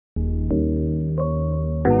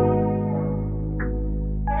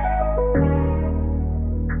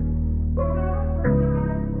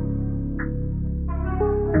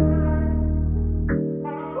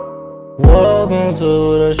Welcome to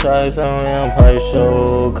the Chi-Town Empire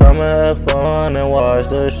Show. Come and have fun and watch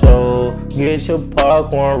the show. Get your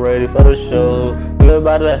popcorn ready for the show. We're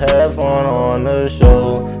about to have fun on the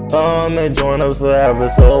show. Come and join us for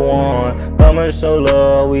episode 1. Come and show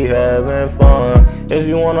love, we having fun. If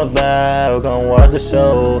you wanna vibe, come watch the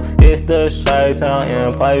show. It's the Chi-Town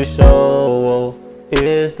Empire Show.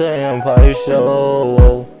 It's the Empire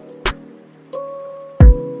Show.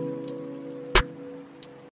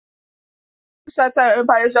 Shout out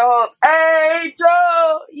everybody, it's your host,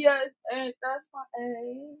 Angel. Yes, and that's my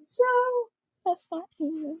Angel. That's my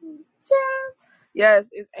Angel. Yes,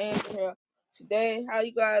 it's Angel here. Today, how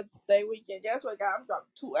you guys today weekend? Guess what, guys? I'm dropping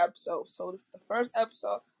 2 episodes. So the first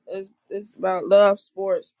episode is about love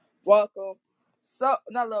sports. Welcome. So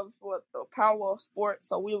not love sports, the power of sports.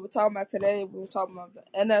 So we were talking about today. We were talking about the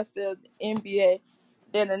NFL, the NBA.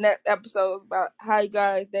 Then the next episode is about how you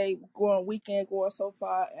guys they going weekend going so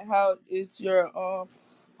far and how is your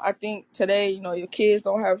I think today, your kids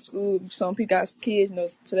don't have school. Some people got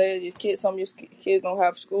kids, today your kids some of your kids don't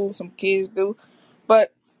have school, some kids do.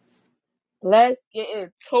 But let's get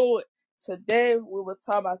into it. Today we will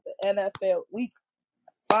talk about the NFL week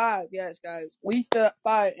 5. Yes, guys. Week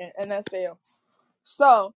 5 in NFL.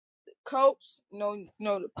 So the Colts, the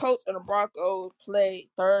Colts and the Broncos played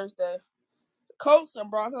Thursday. The Colts and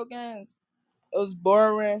Bronco games, it was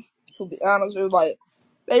boring, to be honest. It was like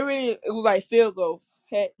it was like field goal,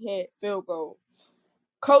 head field goal.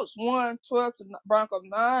 Colts won 12 to Broncos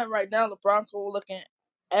 9. Right now, the Broncos looking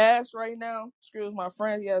ass right now. Excuse my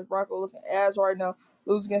friend, yes, Broncos looking ass right now.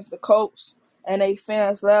 Lose against the Colts, and they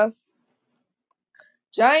fans left.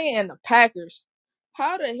 Giants and the Packers.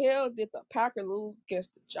 How the hell did the Packers lose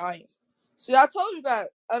against the Giants? See, I told you guys,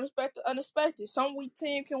 unexpected. Some weak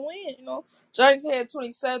team can win, Giants had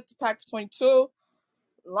 27, the Packers 22.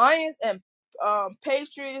 Lions and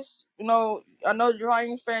Patriots, I know the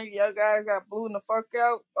Lions fan, y'all guys got blew in the fuck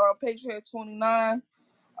out. Patriots had 29.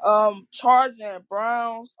 Chargers and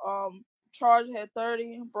Browns. Chargers had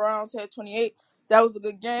 30. Browns had 28. That was a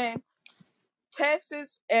good game.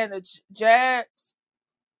 Texas and the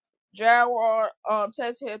Jaguar.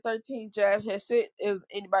 Texas had 13. Jags had 6. Is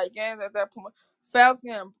anybody games at that point?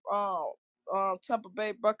 Falcon. Tampa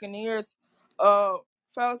Bay Buccaneers.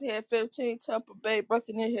 Falcons had 15. Tampa Bay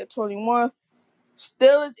Buccaneers had 21.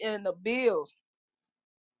 Steelers and the Bills.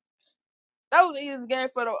 That was the easiest game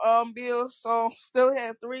for the Bills. So still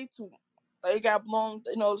had 3-2. They got blown.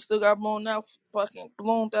 Still got blown out. Fucking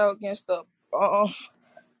blown out against the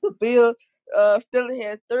Bills. Still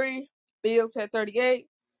had 3. Bills had 38.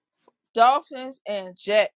 Dolphins and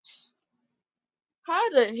Jets. How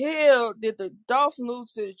the hell did the Dolphins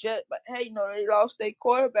lose to the Jets? But hey, they lost their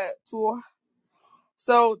quarterback to.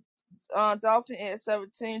 So Dolphins had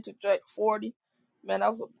 17 to Jets 40. Man,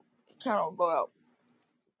 that was a kind of blowout.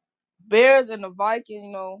 Bears and the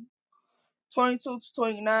Vikings, 22 to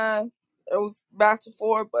 29. It was back to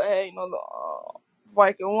forth, but hey, the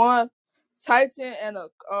Viking won. Titan and the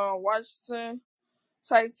Washington.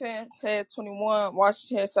 Titans had 21.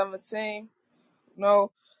 Washington had 17.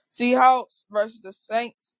 Seahawks versus the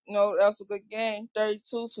Saints. That was a good game.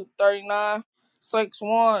 32 to 39. Saints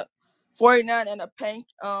won. 49 and the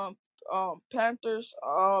Panthers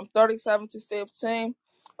 37 to 15.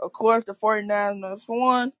 Of course, the 49ers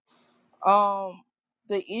won.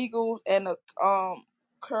 The Eagles and the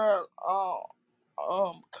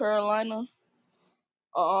Carolina.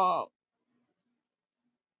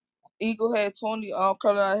 Eagles had 20.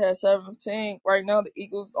 Carolina had 17. Right now, the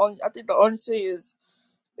Eagles I think the only team is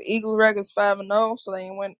the Eagles record is 5-0, so they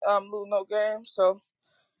ain't lose no game. So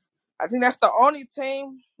I think that's the only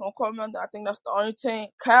team. Don't quote me on that. I think that's the only team.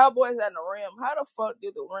 Cowboys and the Rams. How the fuck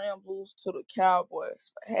did the Rams lose to the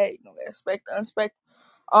Cowboys? But hey, expect the unexpected.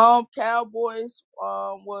 Cowboys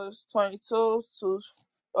was 22 to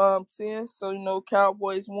 10, so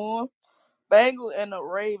Cowboys won. Bengals and the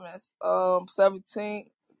Ravens 17.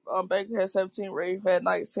 Bengals had 17, Ravens had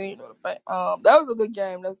 19. That was a good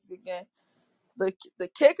game. That was a good game. The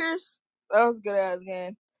Kickers, that was a good ass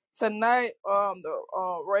game. Tonight,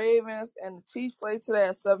 the Ravens and the Chiefs play today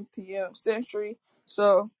at 7 p.m. Century.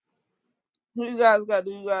 So who you guys got?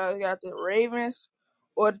 Do you guys got the Ravens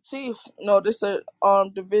or the Chiefs? This is a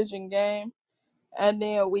division game. And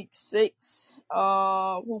then week 6,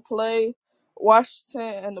 who play?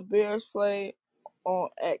 Washington and the Bears play on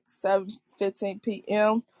at 7:15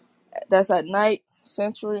 p.m. That's at night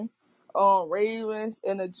Century. Ravens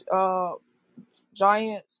and the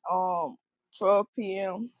Giants 12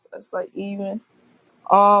 p.m. That's like even.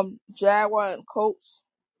 Jaguar and Colts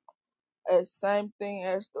as same thing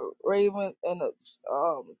as the Ravens and the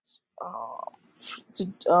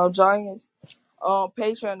Giants.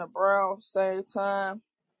 Patriots and the Browns same time,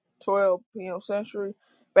 12 p.m. Century.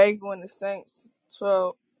 Bengals and the Saints,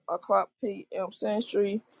 12 o'clock p.m.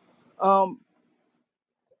 Century. Um,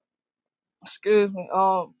 excuse me.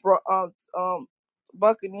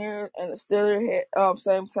 Buccaneers and the Steelers had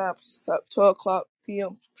same time, 12 o'clock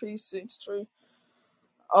p.m. Century.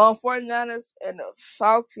 49ers and the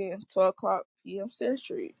Falcons, 12 o'clock p.m.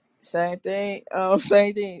 Century. Same thing.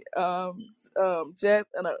 Same thing. Jets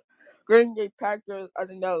and the Green Bay Packers. I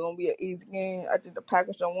think that was gonna be an easy game. I think the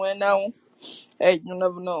Packers gonna win that one. Hey, you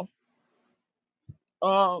never know.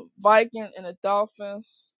 Vikings and the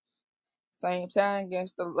Dolphins, same time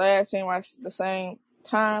against the last team at the same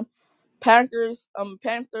time. Panthers and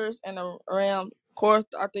the Rams. Of course,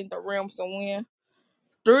 I think the Rams will win.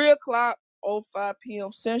 3 o'clock, 05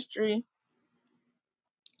 p.m. Century.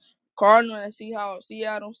 Cardinal and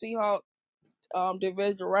Seattle Seahawks,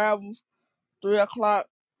 division rival. 3 o'clock,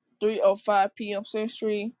 3:05 p.m.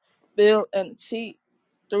 Century. Bill and the Chiefs,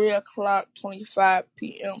 3 o'clock, 25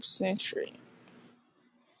 p.m. Century.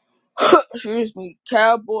 Excuse me.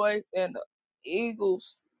 Cowboys and the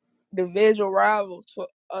Eagles, division rival,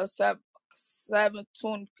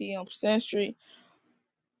 7:20 p.m. Century.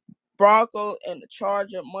 Broncos and the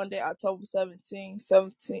Chargers, Monday, October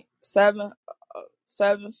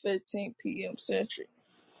 7:15 p.m. Century.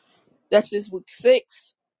 That's this week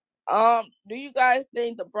 6. Do you guys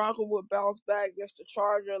think the Broncos will bounce back against the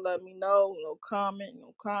Charger? Let me know. Comment,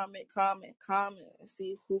 and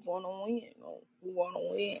see who's gonna win. Who wanna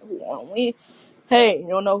win? Hey, you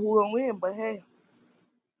don't know who gonna win, but hey,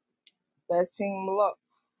 best team luck.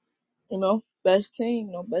 Best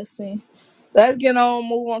team. Best team. Let's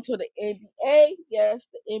move on to the NBA. Yes,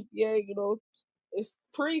 the NBA. It's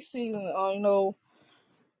preseason.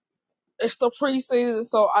 It's the preseason,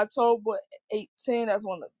 so October 18, that's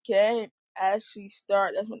when the game actually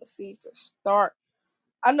start. That's when the season start.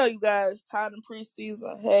 I know you guys tired of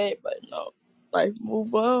preseason, hey, but life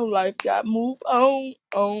move on. Life got to move on.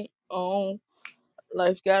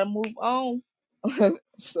 Life got to move on.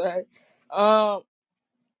 Sorry.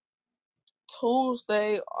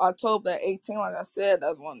 Tuesday, October 18, like I said,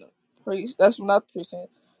 that's not the preseason.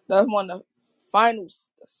 That's when the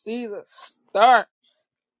finals, the season start.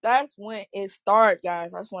 That's when it start,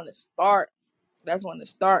 guys. That's when it start. That's when it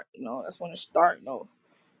start. That's when it start.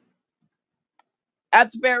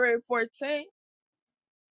 After February 14th,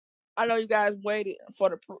 I know you guys waited for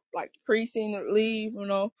the preseason leave.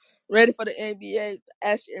 Ready for the NBA. The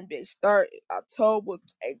actual NBA start October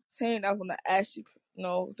 18th. That's when the actually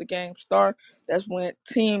the game start. That's when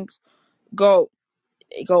teams go.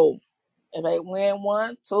 They go. If they win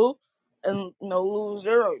 1, 2, and lose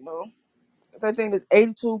 0. I think it's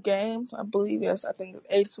 82 games. I believe yes. I think it's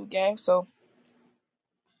 82 games. So.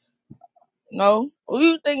 No, who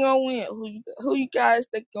you think gonna win? Who you guys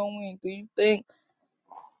think gonna win? Do you think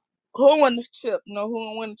who won the chip? Who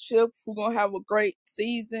gonna win the chip? Who gonna have a great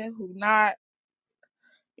season? Who not?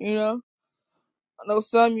 I know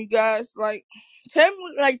some of you guys tell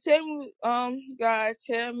me, guys,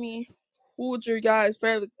 tell me who's your guys'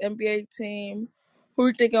 favorite NBA team? Who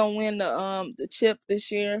you think gonna win the chip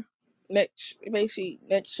this year? Next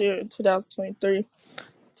year in 2023.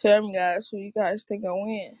 Tell me, guys, who you guys think gonna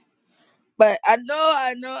win? But I know.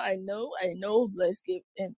 Let's get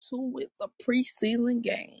into it. The preseason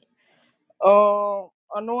game. I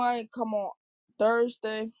know I ain't come on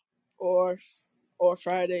Thursday or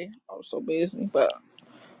Friday. I was so busy, but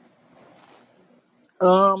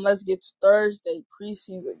let's get to Thursday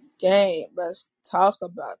preseason game. Let's talk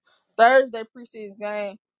about Thursday preseason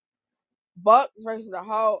game. Bucks versus the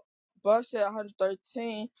Hawks. Bucks at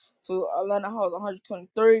 113 to Atlanta Hawks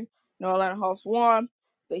 123. Atlanta Hawks won.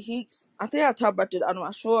 The Heat, I think I talked about this. I'm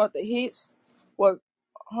not sure. The Heat was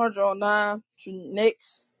 109 to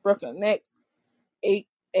Knicks. Brooklyn Knicks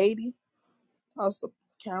 880. That's a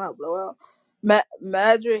count out blowout.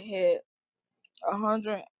 Madrid had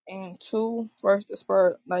 102 versus the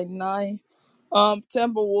Spurs 99.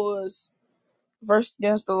 Timberwolves versus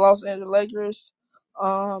against the Los Angeles Lakers.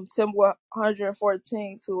 Timberwolves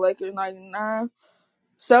 114 to Lakers 99.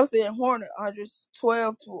 Celtics and Hornet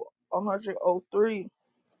 112 to 103.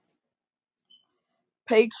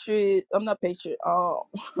 Patriot. I'm not Patriot. Uh,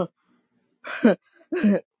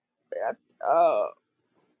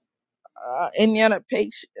 Indiana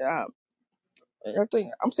Patriot. I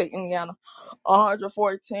think I'm saying Indiana.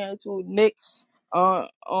 114 to Knicks.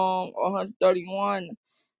 131.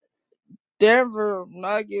 Denver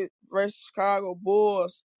Nuggets versus Chicago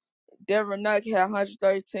Bulls. Denver Nuggets had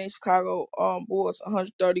 113. Chicago Bulls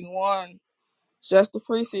 131. Just the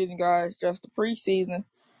preseason, guys. Just the preseason.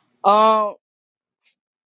 Um,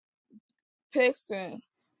 Pixon,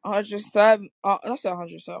 107. That's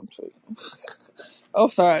 107 too. Oh,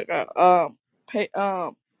 sorry, girl. Pay,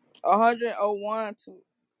 101 to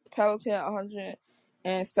Pelican,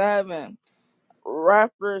 107.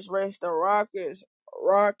 Raptors raced the Rockets.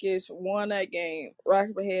 Rockets won that game.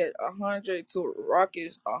 Rockets had 100 to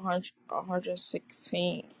Rockets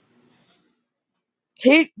 116.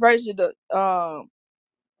 Heat versus the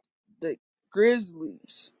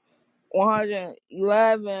Grizzlies.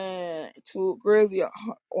 111 to Grizzly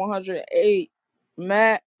 108.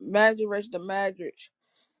 Magic versus the Magic.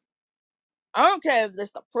 I don't care if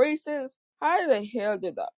it's the preseasons. How the hell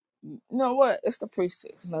did that? You know what? It's the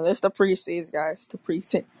preseasons. No, it's the preseasons, guys. It's the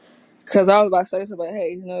preseason. Because I was about to say something, but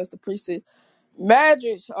hey, it's the preseason.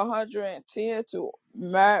 Magic 110 to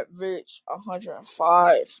Maverick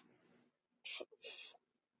 105.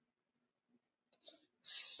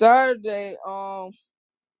 Saturday,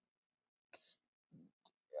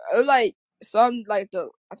 like some like the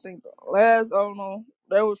I think the last I don't know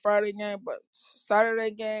that was Friday game, but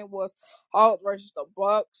Saturday game was Hawks versus the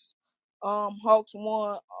Bucks. Hawks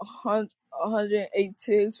won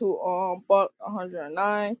 118 to Bucks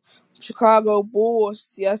 109. Chicago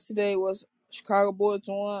Bulls yesterday was Chicago Bulls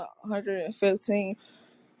won 115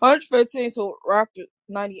 to Raptors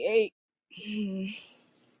 98.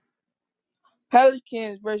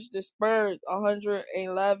 Pelicans versus the Spurs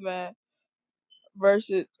 111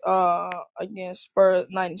 versus against Spurs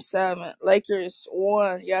 97. Lakers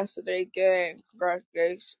won yesterday game.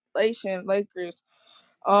 Congratulations, Lakers.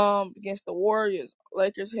 Against the Warriors.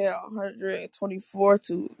 Lakers had 124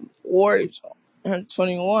 to Warriors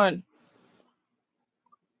 121.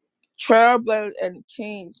 Trailblazers and the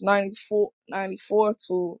Kings 94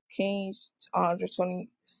 to Kings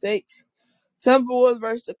 126. Timberwolves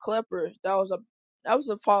versus the Clippers. That was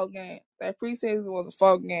a fall game. That preseason was a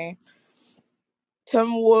fall game.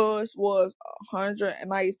 Timberwolves was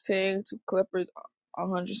 119 to Clippers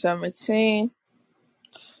 117.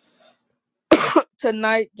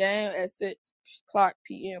 Tonight game at 6:00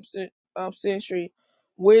 p.m. Century.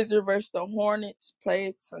 Wizards versus the Hornets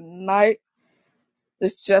play tonight.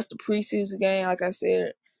 It's just a preseason game, like I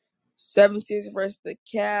said. 76 versus the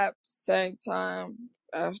Cavs, same time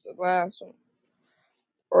as the last one.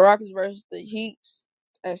 Rockets versus the Heat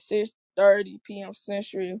at 6:30 p.m.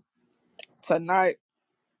 Century tonight.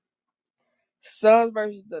 Suns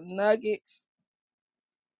versus the Nuggets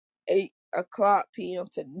 8:00 p.m.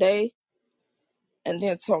 today. And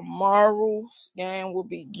then tomorrow's game will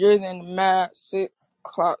be Grizzlies and the Mavs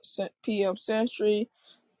 6:00 p.m. Century.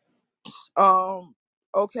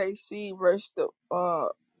 OKC versus the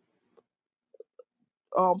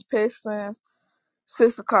Pistons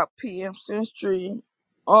 6:00 p.m. Century.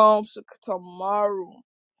 Tomorrow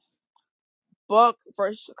Bucks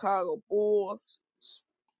versus Chicago Bulls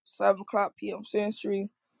 7:00 p.m.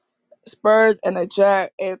 Century. Spurs and the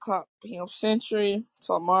Jack 8:00 p.m. Century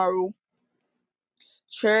tomorrow.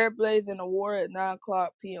 Trailblazers and the Warriors 9:00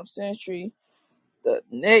 p.m. Century. The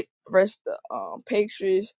Knicks versus the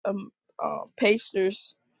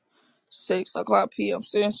Pacers 6:00 p.m.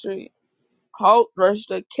 Century. Hawks versus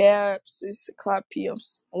the Cavs 6:00 p.m.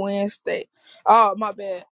 Wednesday. Oh, my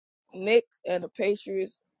bad. Knicks and the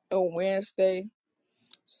Patriots on Wednesday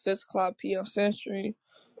 6:00 p.m. Century.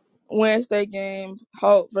 Wednesday game,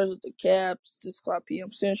 Hawks versus the Cavs 6:00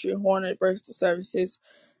 p.m. Century. Hornets versus the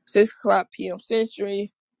 6:00 p.m.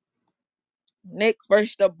 Century. Knicks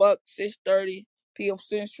versus the Bucks 6:30 p.m.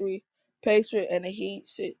 Century. Pacers and the Heat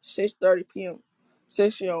 6:30 p.m.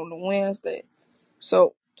 Century on the Wednesday.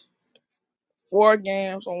 So 4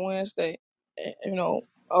 games on Wednesday.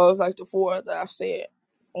 It's like the 4 that I said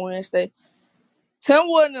Wednesday.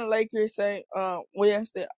 Timberwolves and the Lakers say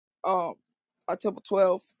Wednesday, October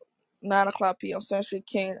 12th, 9:00 p.m. Century.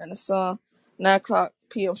 Kings and the Sun 9:00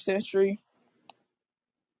 p.m. Century.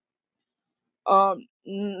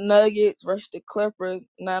 Nuggets versus the Clippers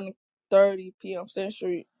 9:30 p.m.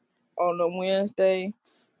 Century on the Wednesday.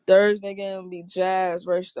 Thursday game will be Jazz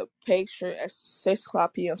versus the Patriots at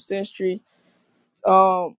 6:00 p.m. Century.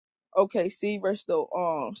 OKC versus the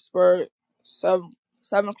Spurs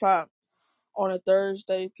 7:00 on a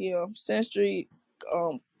Thursday p.m. Century.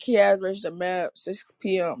 Cavs versus the Mavs 6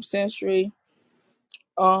 p.m. Century.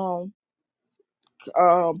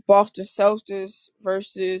 Boston Celtics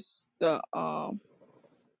versus the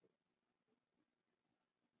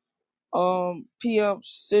p.m.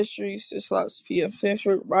 Century 6:00 p.m.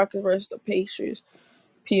 Century. Rockets versus the Patriots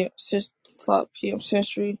p.m. 6:00 p.m.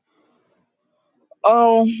 Century.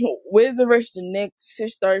 Wizards versus the Knicks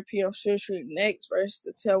 6:30 p.m. Century. Knicks versus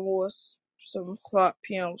the Timberwolves 7:00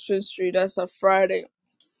 p.m. Century. That's a Friday.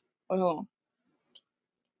 Wait, hold on.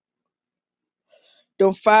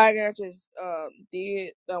 The 5 games just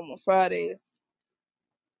did on Friday.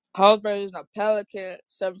 Hawks versus the Pelicans,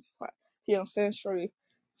 7 p.m. Century.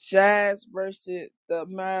 Jazz versus the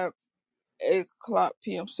Mavs, 8 o'clock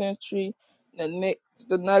p.m. Century. The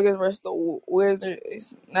Nuggets versus the Wizards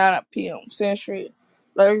is 9 p.m. Century.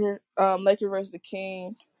 Lakers versus the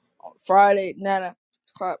Kings on Friday, 9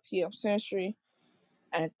 o'clock p.m. Century.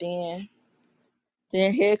 And then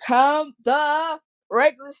here comes the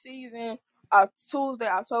regular season on Tuesday,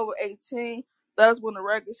 October 18th. That's when the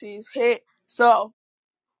regular season hit. So,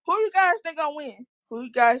 who you guys think gonna win? Who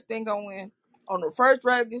you guys think gonna win? On the first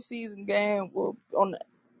regular season game, on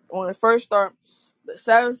the first start, the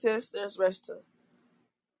Seven Sisters versus the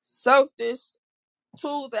Celtics,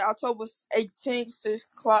 Tuesday, October 18th,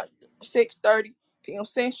 6:30 p.m.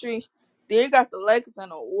 Century. Then you got the Lakers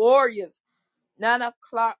and the Warriors, 9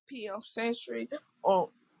 o'clock p.m. Century on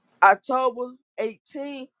October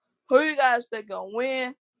 18th. Who you guys think gonna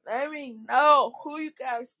win? Let me know who you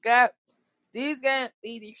guys got. These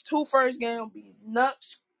two first games will be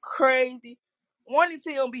nuts, crazy. One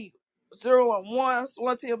team will be 0-1.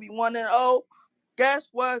 One team will be 1-0. Guess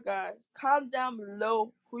what, guys? Comment down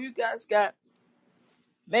below who you guys got.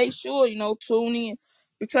 Make sure tune in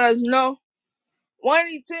because one of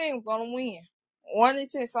these teams gonna win. One of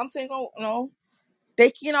these teams, something gonna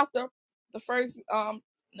they kicking off the first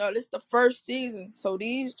no, this is the first season. So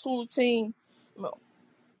these two teams,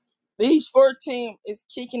 these 4 teams is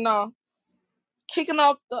kicking off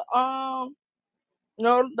the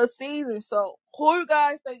season. So who you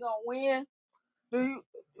guys think gonna win? Who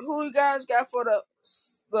you guys got for the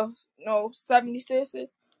 76ers?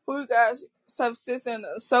 Who you guys 76ers and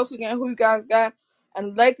the Celtics again? Who you guys got?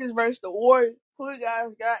 And Lakers versus the Warriors. Who you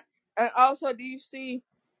guys got? And also, do you see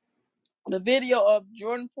the video of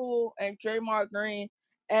Jordan Poole and Draymond Green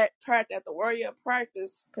at the Warrior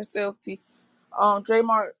practice facility?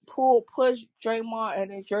 Draymond Poole pushed Draymond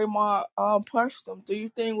and then Draymond punched him. Do you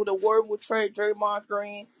think the Warriors will trade Draymond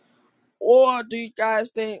Green, or do you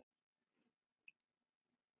guys think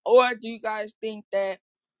that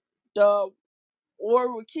the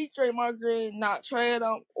Warriors will keep Draymond Green, not trade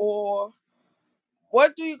him, or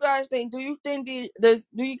what do you guys think? Do you guys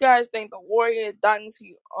think the Warrior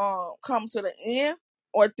dynasty come to the end,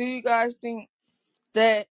 or do you guys think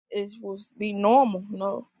that it will be normal?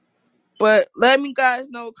 No. But let me guys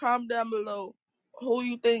know, comment down below who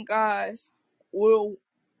you think guys will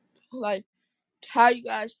like, how you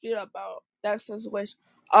guys feel about that situation.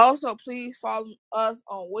 Also, please follow us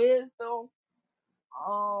on Wisdom.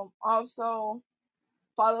 Also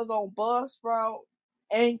follow us on Buzzsprout,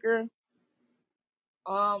 Anchor,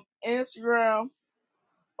 Instagram,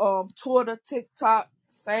 Twitter, TikTok,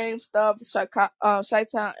 same stuff.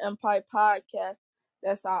 Chi-Town Empire Podcast.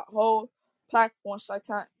 That's our whole platform.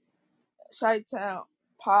 Chi-Town Chi-Town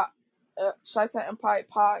Empire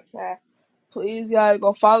Podcast. Please, guys,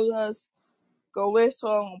 go follow us. Go listen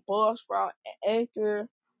on Buzzsprout and Anchor.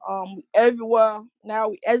 We everywhere. Now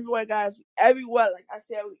we everywhere, guys. We everywhere. Like I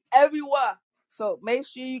said, we everywhere. So make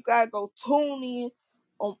sure you guys go tune in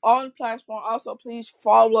on all the platforms. Also, please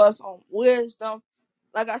follow us on Wisdom.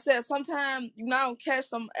 Like I said, sometimes you not gonna catch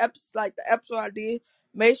some episodes like the episode I did.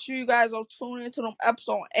 Make sure you guys go tune into them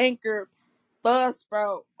episodes on Anchor,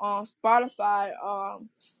 Buzzsprout, on Spotify, all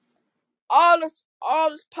this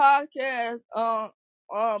podcast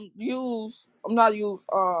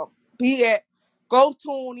be at, go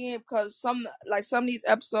tune in because some of these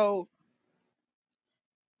episodes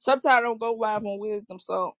sometimes don't go live on Wisdom.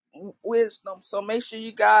 So make sure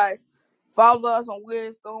you guys follow us on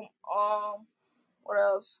Wisdom. What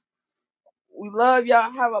else? We love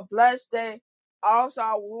y'all. Have a blessed day. Also,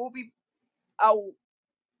 I will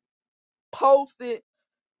post it.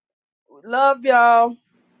 Love y'all.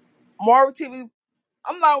 Marvel TV.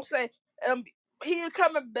 I'm not gonna say he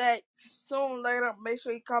coming back soon later. Make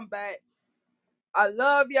sure he come back. I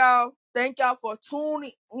love y'all. Thank y'all for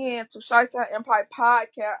tuning in to Chi-Town Empire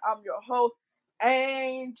Podcast. I'm your host,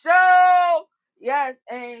 Angel. Yes,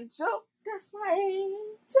 Angel. That's my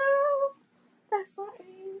angel. That's my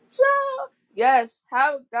angel. Yes,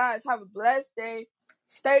 guys have a blessed day.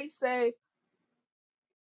 Stay safe.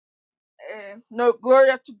 And no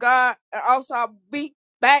glory to God. And also I'll be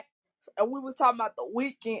back. And we were talking about the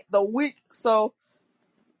week. So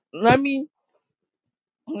let me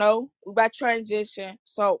we about transition.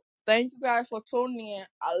 So thank you guys for tuning in.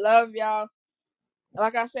 I love y'all.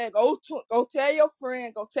 Like I said, go tell your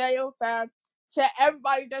friend, go tell your family, tell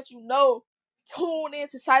everybody that you know. Tune in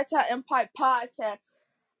to Chi-Town Empire Podcast.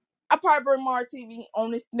 I probably bring more TV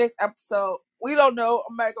on this next episode. We don't know.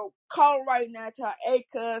 I'm gonna go call right now. Tell hey,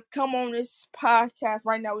 cuz come on this podcast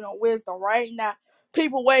right now. We on Wisdom right now.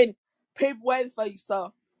 People waiting. People waiting for you.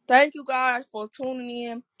 So thank you guys for tuning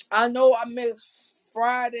in. I know I missed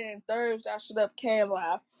Friday and Thursday. I should have came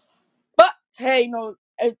live, but hey,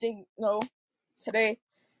 everything. Today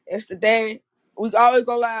is the day. We always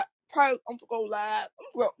go live. Probably I'm gonna go live.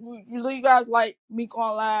 You guys like me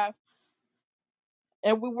going live,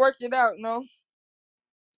 and we worked it out.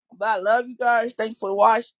 But I love you guys. Thanks for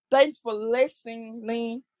watching. Thanks for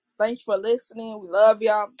listening. Thanks for listening. We love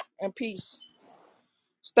y'all. And peace.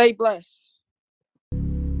 Stay blessed.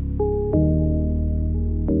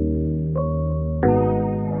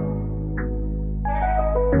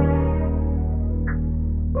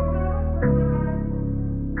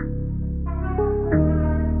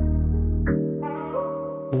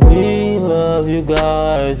 We love you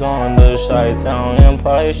guys on the Chi-Town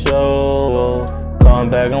Empire Show. Come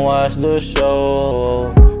back and watch the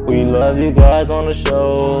show. We love you guys on the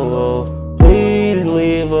show. Please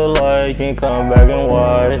leave a like and come back and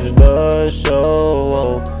watch the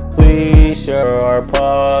show. Please share our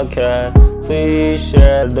podcast. Please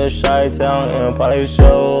share the Chi-Town Empire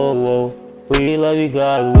Show. We love you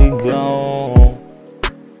guys. We gone.